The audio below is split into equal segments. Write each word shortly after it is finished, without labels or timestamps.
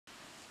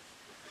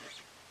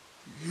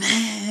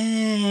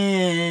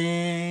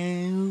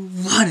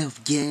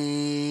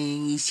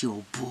MatGang, it's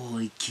your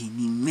boy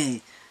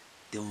kennyMat,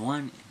 the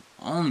one and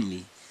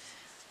only.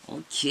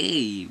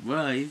 Okay,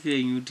 bro, if you're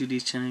new to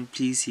this channel,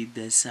 please hit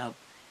that sub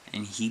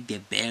and hit the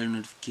bell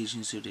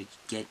notification so that you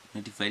get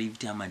notified every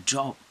time I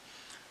drop.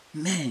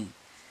 Man,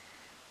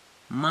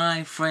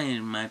 my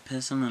friend, my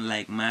personal,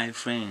 my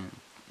friend,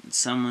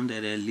 someone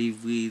that I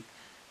live with,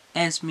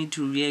 asked me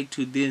to react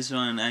to this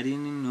one. I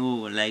didn't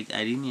know, I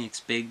didn't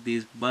expect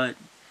this, but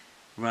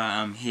bro,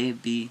 I'm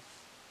happy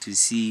to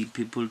see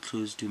people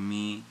close to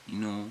me,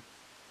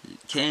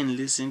 can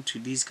listen to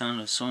this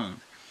kind of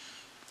song.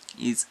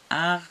 It's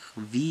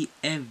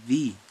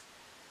RVFV,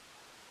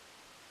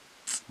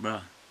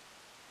 bro,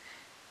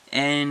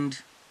 and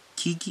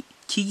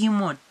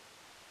KikiMoteleba.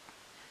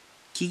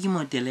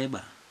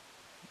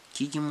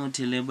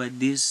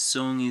 This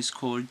song is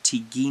called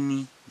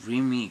Tigini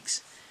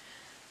Remix.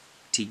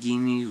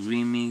 Tigini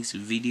Remix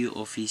video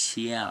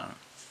official.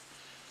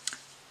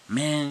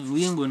 Man,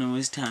 we ain't gonna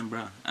waste time,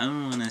 bro. I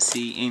don't wanna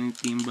say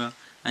anything, bro.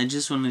 I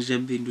just wanna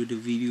jump into the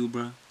video,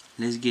 bro.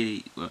 Let's get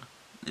it, bro.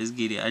 Let's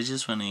get it. I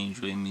just wanna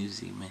enjoy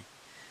music, man.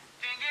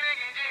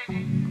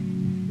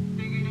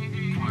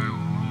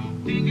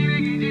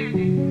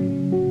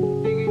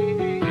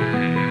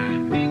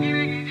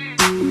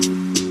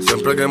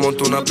 Siempre que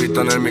monto una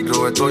pista en el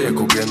micro estoy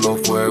escupiendo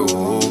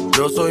fuego.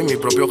 Yo soy mi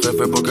propio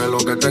jefe porque lo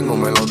que tengo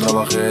me lo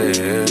trabajé.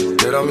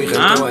 Era mi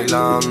gente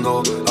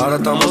bailando, ahora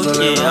estamos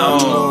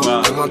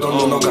celebrando. Tengo a todo el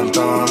mundo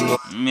cantando.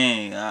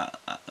 Man,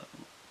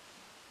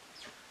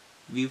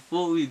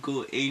 before we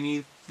go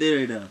any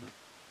further,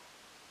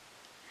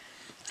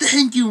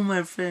 thank you,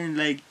 my friend.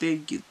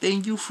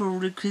 Thank you for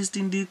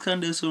requesting this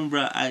kind of song,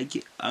 bro. I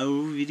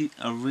already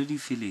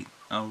feel it.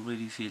 Bro.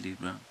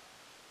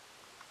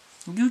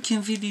 You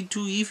can feel it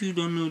too if you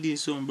don't know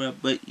this song, bro.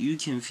 But you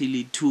can feel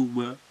it too,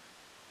 bro.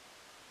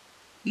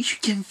 You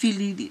can feel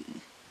it,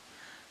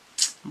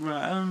 bro.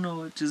 I don't know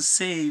what to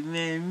say,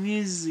 man.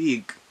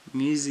 Music.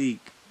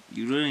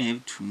 You don't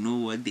have to know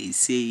what they're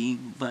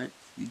saying, but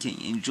you can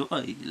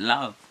enjoy,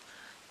 love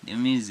the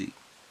music.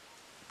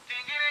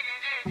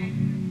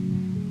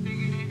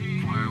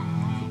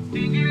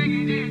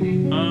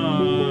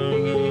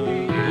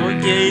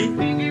 Okay.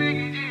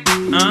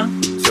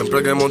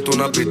 Siempre que monto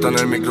una pista en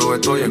el micro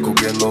estoy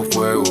escupiendo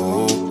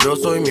fuego. Yo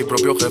soy mi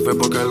propio jefe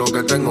porque lo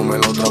que tengo me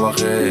lo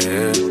trabajé.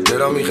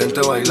 Era mi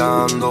gente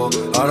bailando,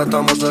 ahora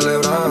estamos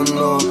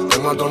celebrando.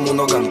 Tengo a todo el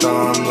mundo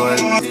cantando.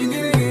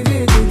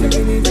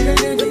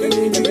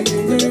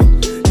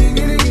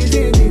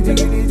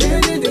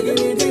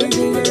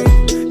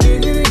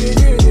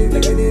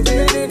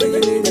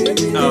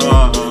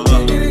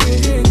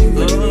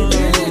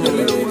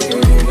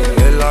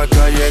 En la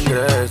calle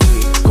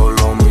crecí, con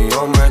lo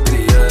mío me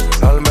crié.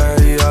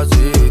 Almería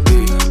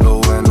City, lo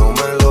bueno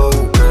me lo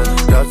busqué.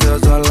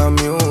 Gracias a la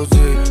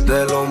music,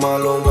 de lo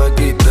malo me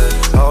quité.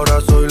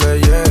 Ahora soy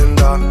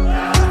leyenda,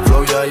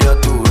 flow ya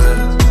tuve.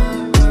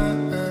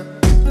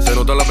 Se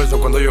nota la presión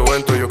cuando yo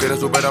entro. Ellos quieren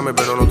superarme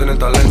pero no tienen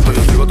talento.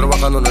 Yo sigo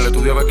trabajando en el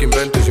estudio a ver qué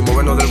invento. Y sin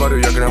movernos del barrio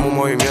ya creamos un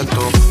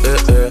movimiento.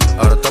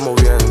 Ahora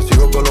estamos bien,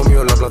 sigo con lo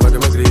mío en la plaza que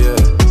me crié.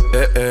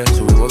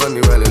 Subimos de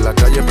nivel, en la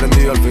calle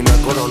prendido, al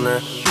final coroné.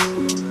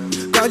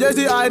 Quand je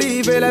suis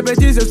arrivé, les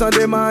petits se sont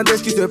demandé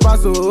ce qui se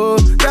passe.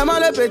 Tellement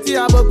les petits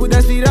a beaucoup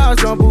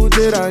d'inspiration pour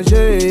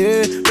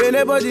déranger.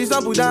 Prenez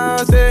position pour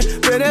danser,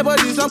 prenez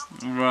position.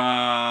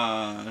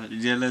 Bruh,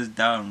 jealous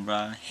down,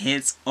 bruh.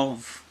 Heads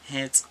off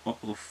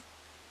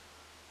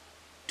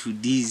to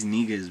these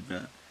niggas,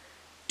 bruh.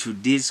 To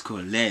this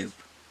collab,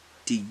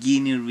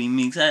 Tigini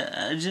Remix.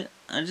 I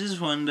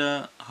just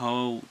wonder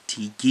how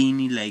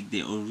Tigini,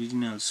 the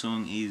original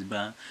song is,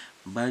 bruh.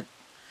 But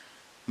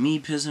me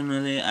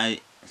personally, I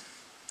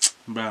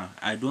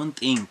don't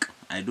think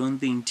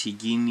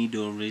Tigini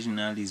the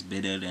original is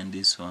better than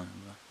this one,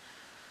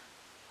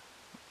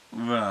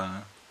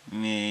 bruh.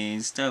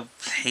 Man, stop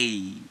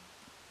playing.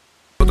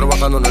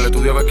 Trabajando en el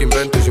estudio a ver qué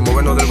invento. Y sin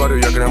movernos del barrio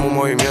ya creamos un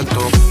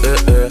movimiento.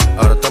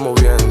 Ahora estamos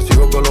bien,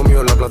 sigo con lo mío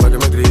en la plaza que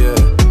me crié.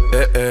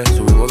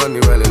 Subimos de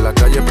nivel, en la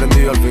calle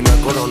prendido, al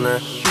final coroné.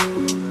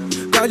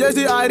 Quand je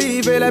suis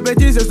arrivé, les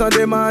petits se sont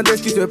demandé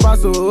ce qui se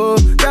passe.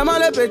 Tellement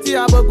les petits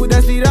a beaucoup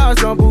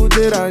d'inspiration pour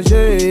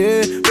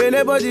déranger.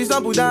 Prenez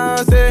position pour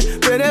danser,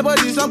 prenez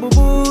position pour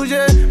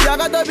bouger. Y'a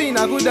qu'à te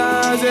bina pour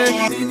danser.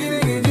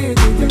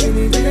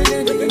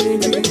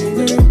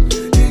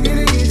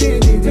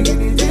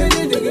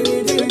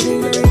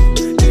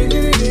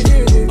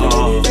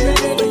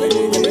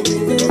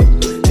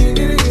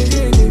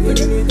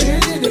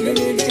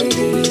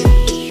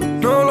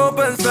 No lo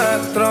pensé,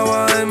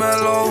 trabajé y me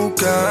lo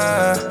busqué.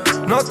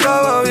 No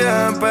estaba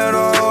bien,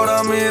 pero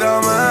ahora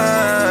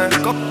mírame.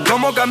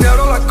 Cómo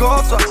cambiaron las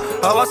cosas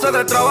a base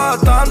de trabajar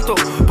tanto.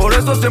 Por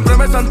eso siempre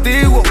me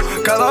santiguo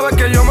cada vez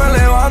que yo me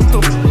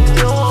levanto.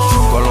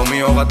 Con lo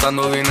mío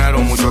gastando dinero,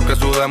 muchos que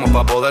sudemos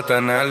para poder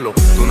tenerlo.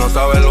 Tú no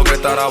sabes lo que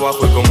estará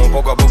abajo y como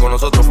poco a poco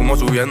nosotros fuimos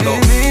subiendo. Y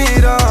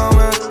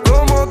mírame,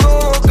 como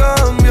todo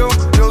cambió.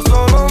 Yo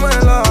solo me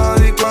la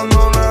di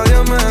cuando nadie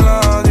me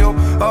la dio.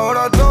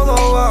 Ahora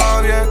todo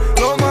va bien,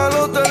 lo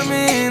malo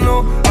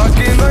terminó.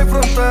 Aquí no hay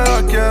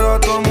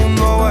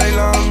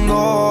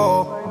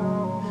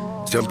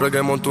Siempre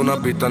que monto una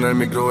pista en el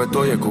micro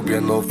estoy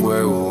escupiendo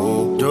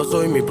fuego. Yo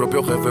soy mi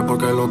propio jefe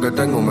porque lo que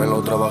tengo me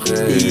lo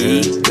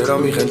trabajé. Quiero a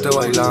mi gente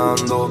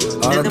bailando,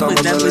 ahora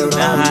estamos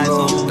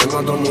celebrando. Tengo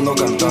a todo el mundo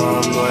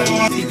cantando.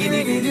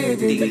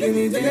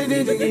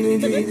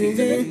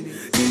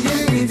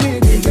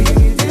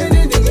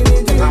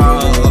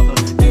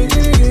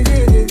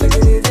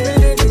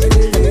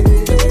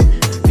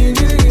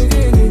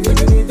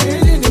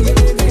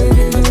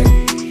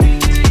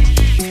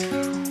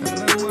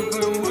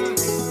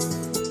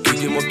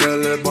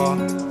 KikiMoteleba.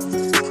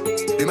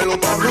 Dímelo,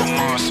 Pablo.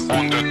 Más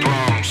on the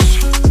drums.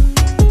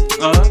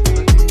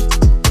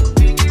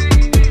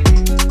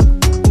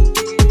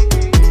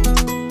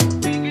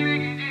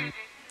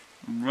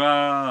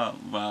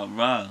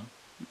 Wow.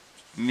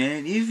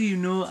 Man, if you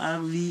know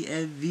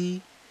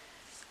RVFV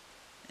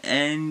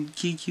and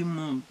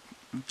KikiMoteleba,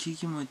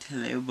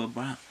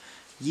 bro,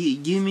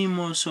 give me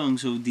more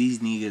songs of these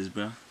niggas,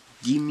 bro.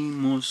 Give me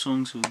more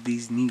songs of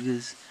these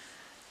niggas.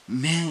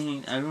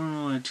 Man, I don't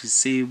know what to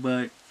say,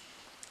 but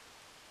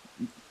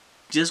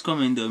just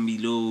comment down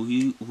below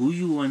who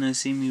you wanna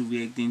see me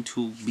reacting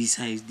to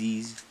besides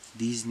these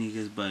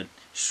niggas. But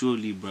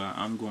surely, bro,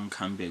 I'm gonna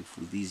come back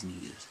for these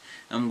niggas.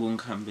 I'm gonna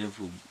come back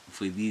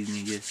for these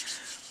niggas.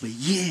 But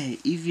yeah,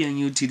 if you're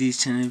new to this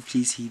channel,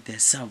 please hit the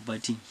sub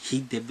button,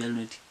 hit the bell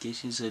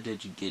notification so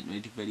that you get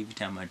notified every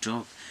time I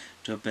drop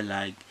a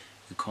like,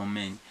 a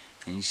comment,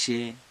 and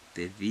share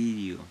the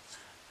video.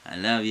 I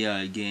love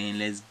y'all again.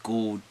 Let's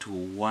go to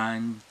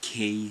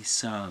 1K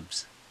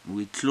subs.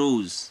 We're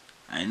close.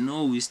 I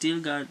know we still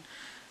got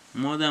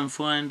more than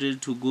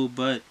 400 to go,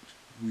 but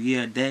we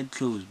are that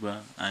close,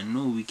 bro. I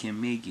know we can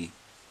make it.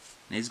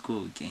 Let's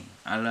go again.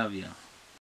 I love y'all.